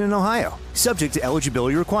and present in Ohio. Subject to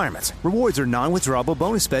eligibility requirements. Rewards are non-withdrawable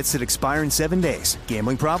bonus bets that expire in 7 days.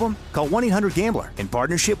 Gambling problem? Call 1-800-GAMBLER in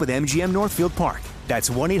partnership with MGM Northfield Park. That's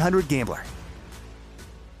 1-800-GAMBLER.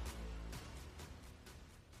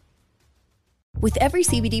 With every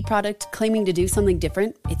CBD product claiming to do something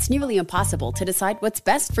different, it's nearly impossible to decide what's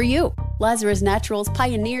best for you. Lazarus Naturals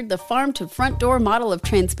pioneered the farm-to-front-door model of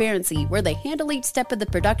transparency, where they handle each step of the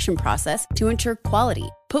production process to ensure quality,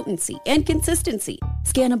 potency, and consistency.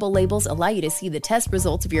 Scannable labels allow you to see the test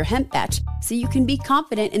results of your hemp batch, so you can be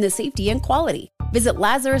confident in the safety and quality. Visit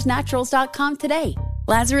LazarusNaturals.com today.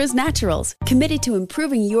 Lazarus Naturals, committed to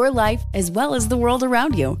improving your life as well as the world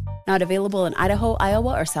around you. Not available in Idaho,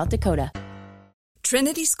 Iowa, or South Dakota.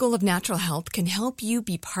 Trinity School of Natural Health can help you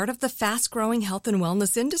be part of the fast-growing health and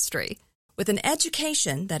wellness industry. With an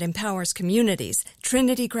education that empowers communities,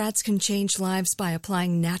 Trinity grads can change lives by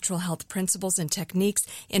applying natural health principles and techniques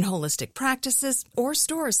in holistic practices or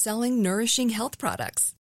stores selling nourishing health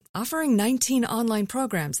products. Offering 19 online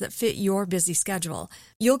programs that fit your busy schedule,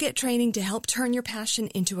 you'll get training to help turn your passion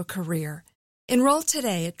into a career. Enroll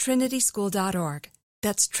today at trinityschool.org.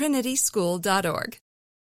 That's trinityschool.org.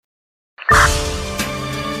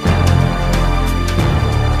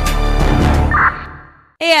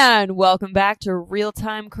 And welcome back to Real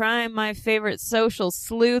Time Crime, my favorite social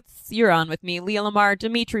sleuths. You're on with me, Leah Lamar,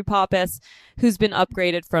 Dimitri Pappas, who's been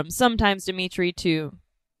upgraded from sometimes Dimitri to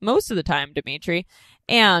most of the time Dimitri,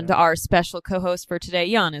 and our special co-host for today,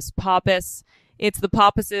 Giannis Pappas. It's the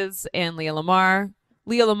Pappases and Leah Lamar.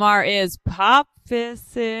 Leah Lamar is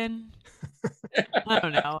Pappasin. I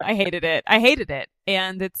don't know. I hated it.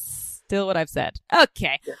 And it's still what I've said.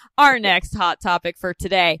 Okay. Our next hot topic for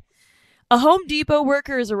today. A Home Depot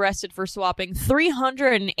worker is arrested for swapping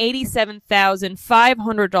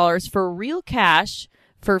 $387,500 for real cash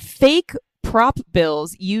for fake prop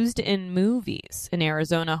bills used in movies. An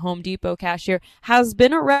Arizona Home Depot cashier has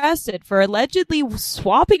been arrested for allegedly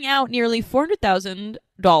swapping out nearly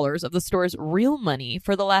 $400,000 of the store's real money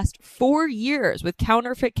for the last 4 years with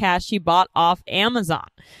counterfeit cash she bought off Amazon.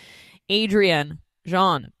 Adrian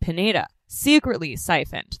Jean Pineda secretly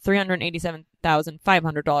siphoned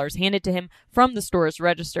 $387,500 handed to him from the stores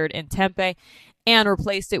registered in Tempe and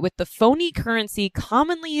replaced it with the phony currency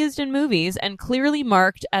commonly used in movies and clearly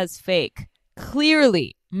marked as fake.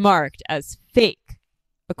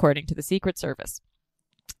 According to the Secret Service.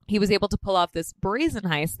 He was able to pull off this brazen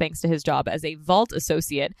heist thanks to his job as a vault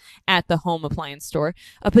associate at the home appliance store,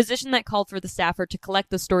 a position that called for the staffer to collect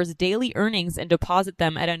the store's daily earnings and deposit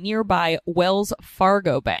them at a nearby Wells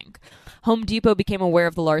Fargo bank. Home Depot became aware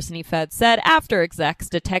of the larceny, Fed said, after execs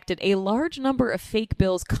detected a large number of fake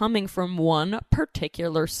bills coming from one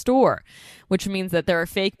particular store, which means that there are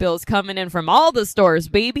fake bills coming in from all the stores,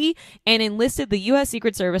 baby, and enlisted the U.S.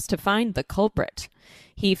 Secret Service to find the culprit.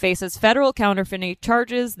 He faces federal counterfeiting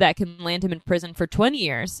charges that can land him in prison for 20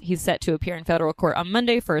 years. He's set to appear in federal court on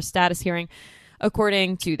Monday for a status hearing.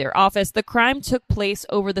 According to their office, the crime took place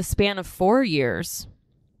over the span of 4 years.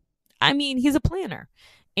 I mean, he's a planner.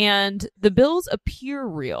 And the bills appear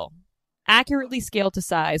real, accurately scaled to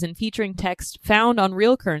size and featuring text found on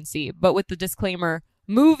real currency, but with the disclaimer,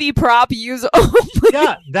 movie prop use only.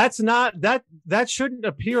 Yeah, that shouldn't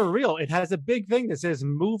appear real. It has a big thing that says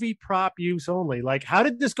movie prop use only. Like, how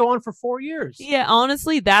did this go on for 4 years? Yeah,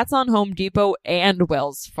 honestly, that's on Home Depot and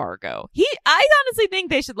Wells Fargo. I honestly think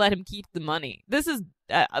they should let him keep the money. This is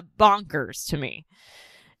bonkers to me.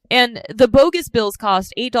 And the bogus bills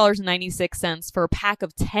cost $8.96 for a pack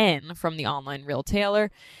of 10 from the online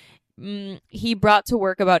retailer. He brought to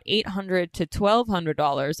work about $800 to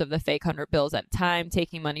 $1,200 of the fake 100 bills at a time,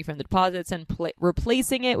 taking money from the deposits and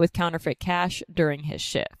replacing it with counterfeit cash during his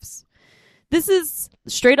shifts. This is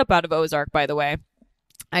straight up out of Ozark, by the way,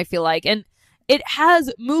 I feel like. And it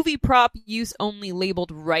has movie prop use only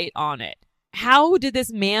labeled right on it. How did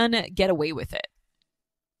this man get away with it?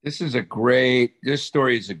 This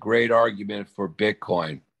story is a great argument for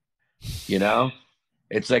Bitcoin. You know,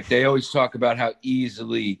 it's like they always talk about how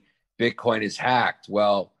easily Bitcoin is hacked.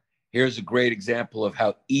 Well, here's a great example of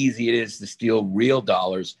how easy it is to steal real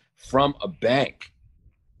dollars from a bank.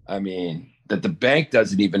 I mean, that the bank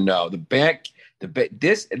doesn't even know.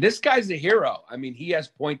 This guy's a hero. I mean, he has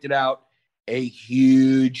pointed out a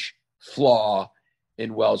huge flaw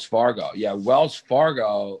in Wells Fargo. Yeah, Wells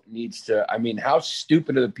Fargo needs to, I mean, how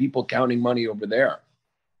stupid are the people counting money over there?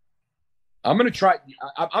 I'm going to try.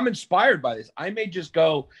 I'm inspired by this. I may just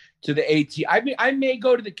go to the I may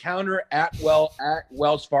go to the counter at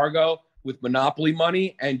Wells Fargo with Monopoly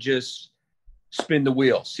money and just spin the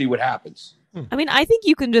wheel, see what happens. I mean, I think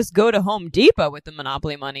you can just go to Home Depot with the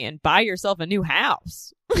Monopoly money and buy yourself a new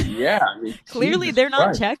house. Yeah. I mean, clearly they're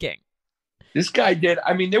not checking. This guy did.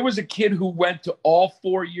 I mean, there was a kid who went to all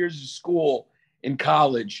 4 years of school in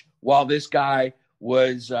college while this guy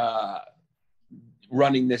was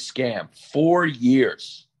running this scam. 4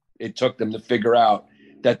 years it took them to figure out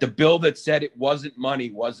that the bill that said it wasn't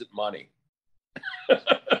money wasn't money.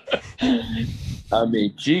 I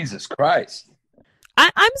mean, Jesus Christ.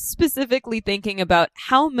 I'm specifically thinking about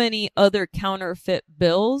how many other counterfeit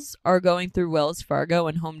bills are going through Wells Fargo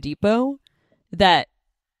and Home Depot that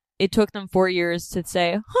it took them 4 years to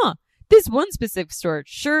say, this one specific store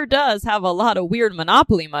sure does have a lot of weird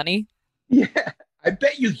monopoly money. Yeah, I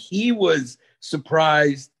bet you he was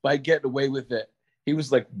surprised by getting away with it. He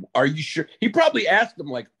was like, are you sure? He probably asked them,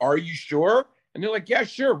 like, are you sure? And they're like, yeah,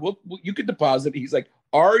 sure. You could deposit. He's like,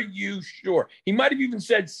 are you sure? He might have even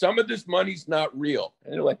said some of this money's not real.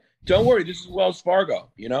 And they're like, don't worry, this is Wells Fargo.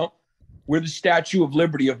 You know, we're the Statue of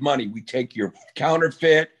Liberty of money. We take your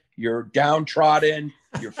counterfeit, your downtrodden,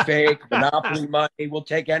 your fake monopoly money. We'll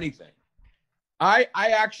take anything. I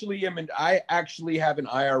actually have an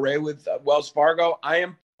IRA with Wells Fargo. I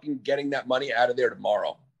am getting that money out of there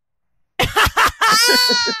tomorrow.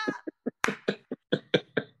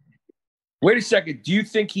 Wait a second. Do you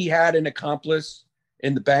think he had an accomplice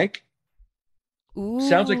in the bank? Ooh.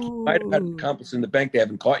 Sounds like he might have had an accomplice in the bank they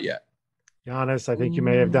haven't caught yet. Giannis, I think you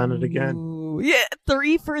may have done it again. Ooh. Yeah,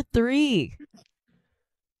 3 for 3.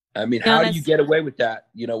 I mean, how do you get away with that,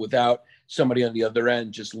 without somebody on the other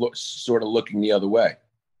end just sort of looking the other way?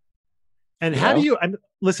 And how do you,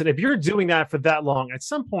 listen, if you're doing that for that long, at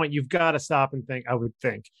some point you've got to stop and think, I would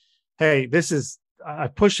think, hey, I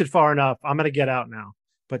pushed it far enough. I'm going to get out now.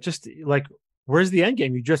 But just like, where's the end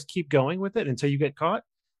game? You just keep going with it until you get caught.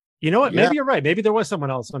 You know what? Yeah. Maybe you're right. Maybe there was someone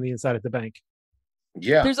else on the inside at the bank.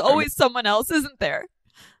 Yeah. There's always someone else, isn't there?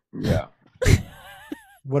 Yeah.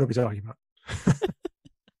 What are we talking about?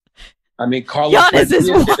 I mean, Carlos Giannis is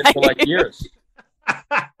did it for like years.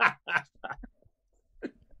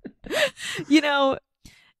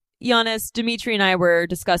 Giannis, Dimitri and I were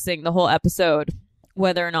discussing the whole episode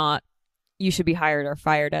whether or not you should be hired or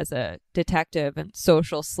fired as a detective and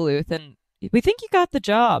social sleuth, and we think you got the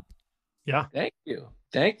job. Yeah. Thank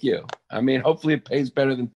you. I mean, hopefully it pays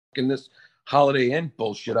better than in this Holiday Inn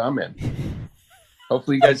bullshit I'm in.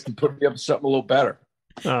 Hopefully you guys can put me up with something a little better.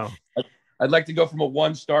 Oh, I'd like to go from a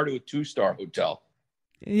 1-star to a 2-star hotel.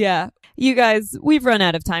 Yeah. You guys, we've run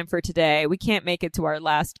out of time for today. We can't make it to our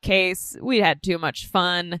last case. We had too much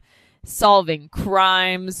fun solving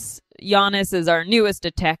crimes. Giannis is our newest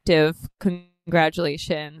detective.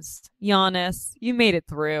 Congratulations. Giannis, you made it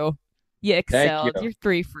through. You excelled. Thank you. You're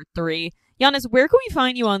 3 for 3. Giannis, where can we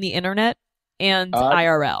find you on the internet and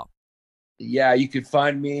IRL? Yeah, you can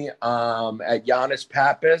find me at Giannis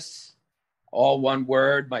Pappas, all one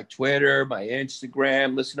word, my Twitter, my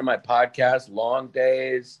Instagram, listen to my podcast, Long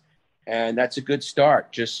Days, and that's a good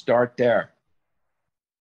start. Just start there.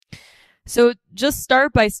 So just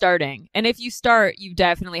start by starting. And if you start, you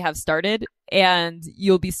definitely have started, and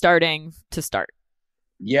you'll be starting to start.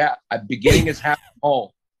 Yeah, beginning is half the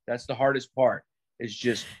whole. That's the hardest part, is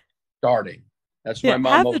just starting. That's my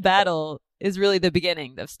mom. Half the battle is really the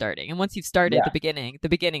beginning of starting. And once you've started the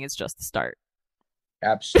beginning is just the start.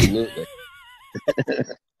 Absolutely. And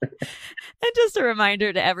just a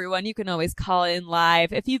reminder to everyone, you can always call in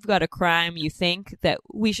live if you've got a crime you think that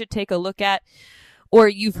we should take a look at, or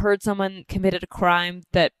you've heard someone committed a crime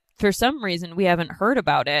that for some reason we haven't heard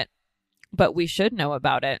about it, but we should know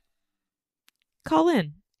about it. Call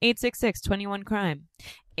in 866-21-CRIME.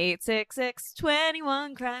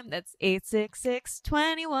 866-21-CRIME. That's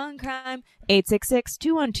 866-21-CRIME.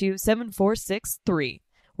 866-212-7463.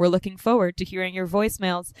 We're looking forward to hearing your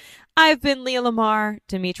voicemails. I've been Leah Lamar,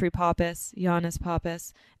 Dimitri Pappas, Giannis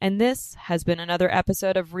Pappas, and this has been another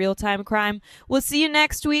episode of Real Time Crime. We'll see you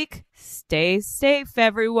next week. Stay safe,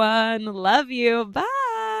 everyone. Love you.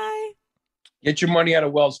 Bye. Get your money out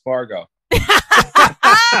of Wells Fargo.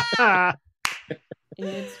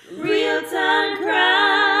 It's real time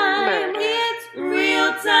crime. It's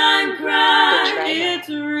real time crime. It's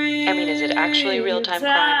real. I mean, is it actually real time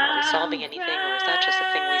crime? Are we solving anything, or is that just a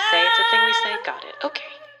thing we say? It's a thing we say. Got it. Okay.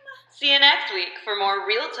 See you next week for more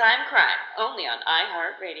real time crime, only on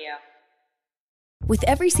iHeartRadio. With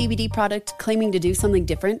every CBD product claiming to do something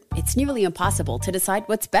different, it's nearly impossible to decide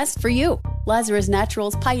what's best for you. Lazarus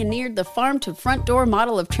Naturals pioneered the farm-to-front-door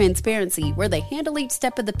model of transparency, where they handle each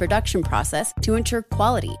step of the production process to ensure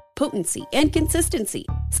quality, potency, and consistency.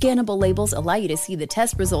 Scannable labels allow you to see the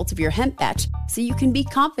test results of your hemp batch, so you can be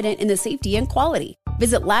confident in the safety and quality.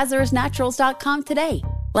 Visit LazarusNaturals.com today.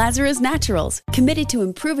 Lazarus Naturals, committed to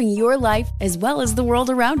improving your life as well as the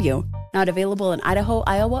world around you. Not available in Idaho,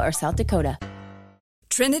 Iowa, or South Dakota.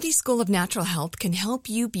 Trinity School of Natural Health can help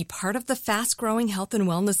you be part of the fast-growing health and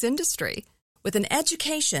wellness industry. With an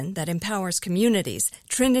education that empowers communities,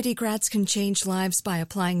 Trinity grads can change lives by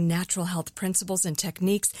applying natural health principles and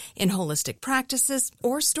techniques in holistic practices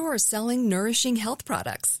or stores selling nourishing health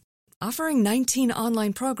products. Offering 19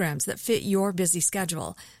 online programs that fit your busy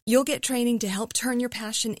schedule, you'll get training to help turn your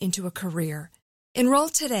passion into a career. Enroll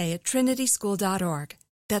today at trinityschool.org.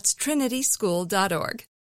 That's trinityschool.org.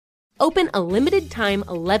 Open a limited-time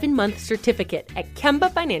 11-month certificate at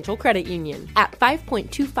Kemba Financial Credit Union. At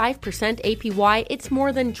 5.25% APY, it's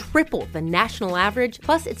more than triple the national average,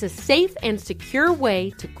 plus it's a safe and secure way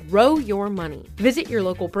to grow your money. Visit your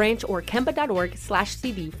local branch or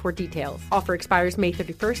kemba.org/cb for details. Offer expires May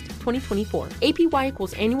 31st, 2024. APY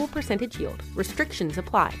equals annual percentage yield. Restrictions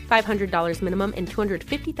apply. $500 minimum and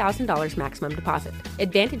 $250,000 maximum deposit.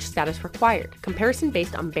 Advantage status required. Comparison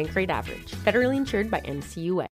based on bank rate average. Federally insured by NCUA.